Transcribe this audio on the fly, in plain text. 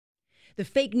The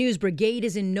fake news brigade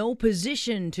is in no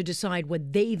position to decide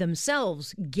what they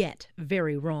themselves get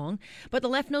very wrong, but the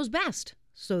left knows best.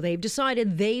 So they've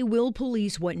decided they will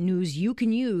police what news you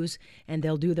can use, and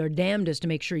they'll do their damnedest to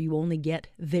make sure you only get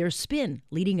their spin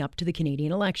leading up to the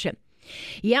Canadian election.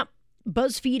 Yep.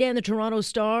 BuzzFeed and the Toronto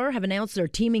Star have announced they're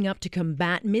teaming up to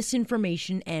combat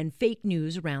misinformation and fake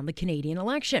news around the Canadian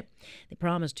election. They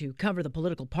promise to cover the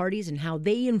political parties and how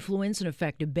they influence and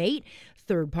affect debate,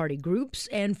 third-party groups,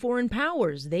 and foreign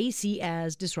powers they see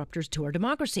as disruptors to our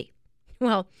democracy.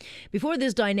 Well, before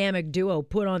this dynamic duo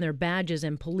put on their badges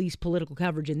and police political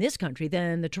coverage in this country,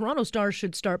 then the Toronto Star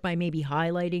should start by maybe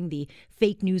highlighting the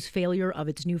fake news failure of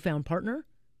its newfound partner.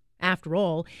 After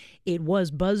all, it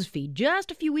was BuzzFeed just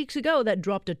a few weeks ago that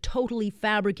dropped a totally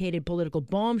fabricated political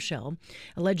bombshell,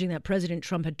 alleging that President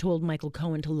Trump had told Michael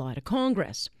Cohen to lie to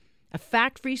Congress. A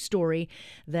fact-free story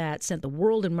that sent the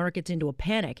world and markets into a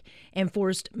panic and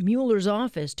forced Mueller's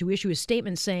office to issue a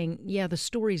statement saying, yeah, the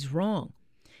story's wrong.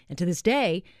 And to this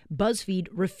day, BuzzFeed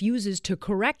refuses to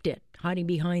correct it, hiding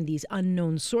behind these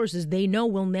unknown sources they know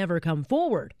will never come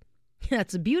forward.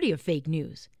 That's the beauty of fake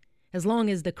news. As long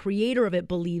as the creator of it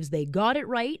believes they got it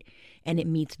right and it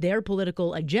meets their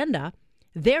political agenda,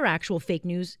 their actual fake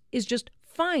news is just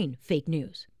fine fake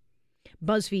news.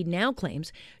 BuzzFeed now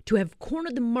claims to have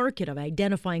cornered the market of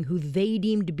identifying who they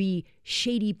deem to be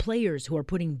shady players who are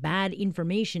putting bad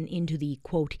information into the,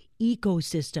 quote,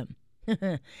 ecosystem.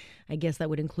 I guess that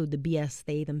would include the BS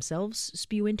they themselves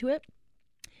spew into it.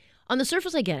 On the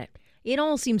surface, I get it. It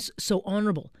all seems so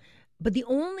honorable. But the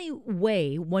only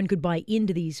way one could buy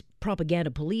into these propaganda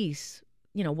police,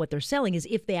 what they're selling, is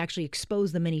if they actually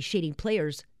expose the many shady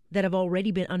players that have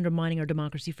already been undermining our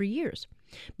democracy for years.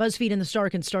 BuzzFeed and the Star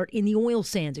can start in the oil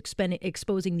sands,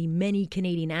 exposing the many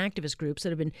Canadian activist groups that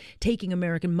have been taking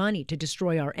American money to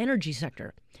destroy our energy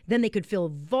sector. Then they could fill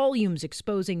volumes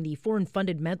exposing the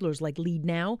foreign-funded meddlers like Lead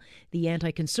Now, the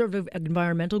anti-conservative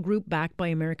environmental group backed by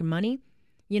American money.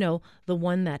 The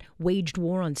one that waged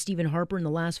war on Stephen Harper in the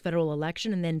last federal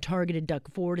election and then targeted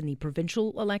Doug Ford in the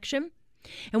provincial election.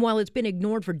 And while it's been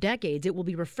ignored for decades, it will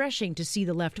be refreshing to see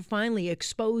the left finally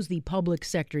expose the public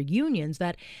sector unions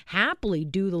that happily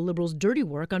do the Liberals' dirty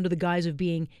work under the guise of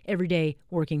being everyday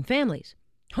working families.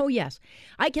 Oh yes,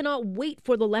 I cannot wait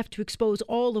for the left to expose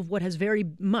all of what has very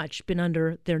much been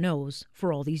under their nose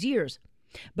for all these years.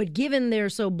 But given they're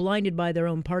so blinded by their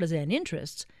own partisan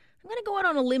interests, I'm going to go out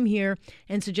on a limb here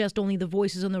and suggest only the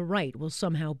voices on the right will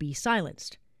somehow be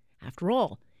silenced. After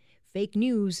all, fake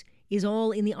news is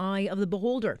all in the eye of the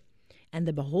beholder, and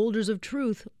the beholders of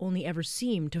truth only ever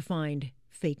seem to find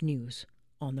fake news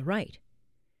on the right.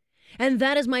 And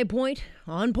that is my point,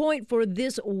 on point for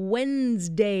this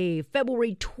Wednesday,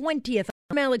 February 20th.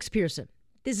 I'm Alex Pearson.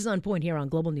 This is On Point here on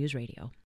Global News Radio.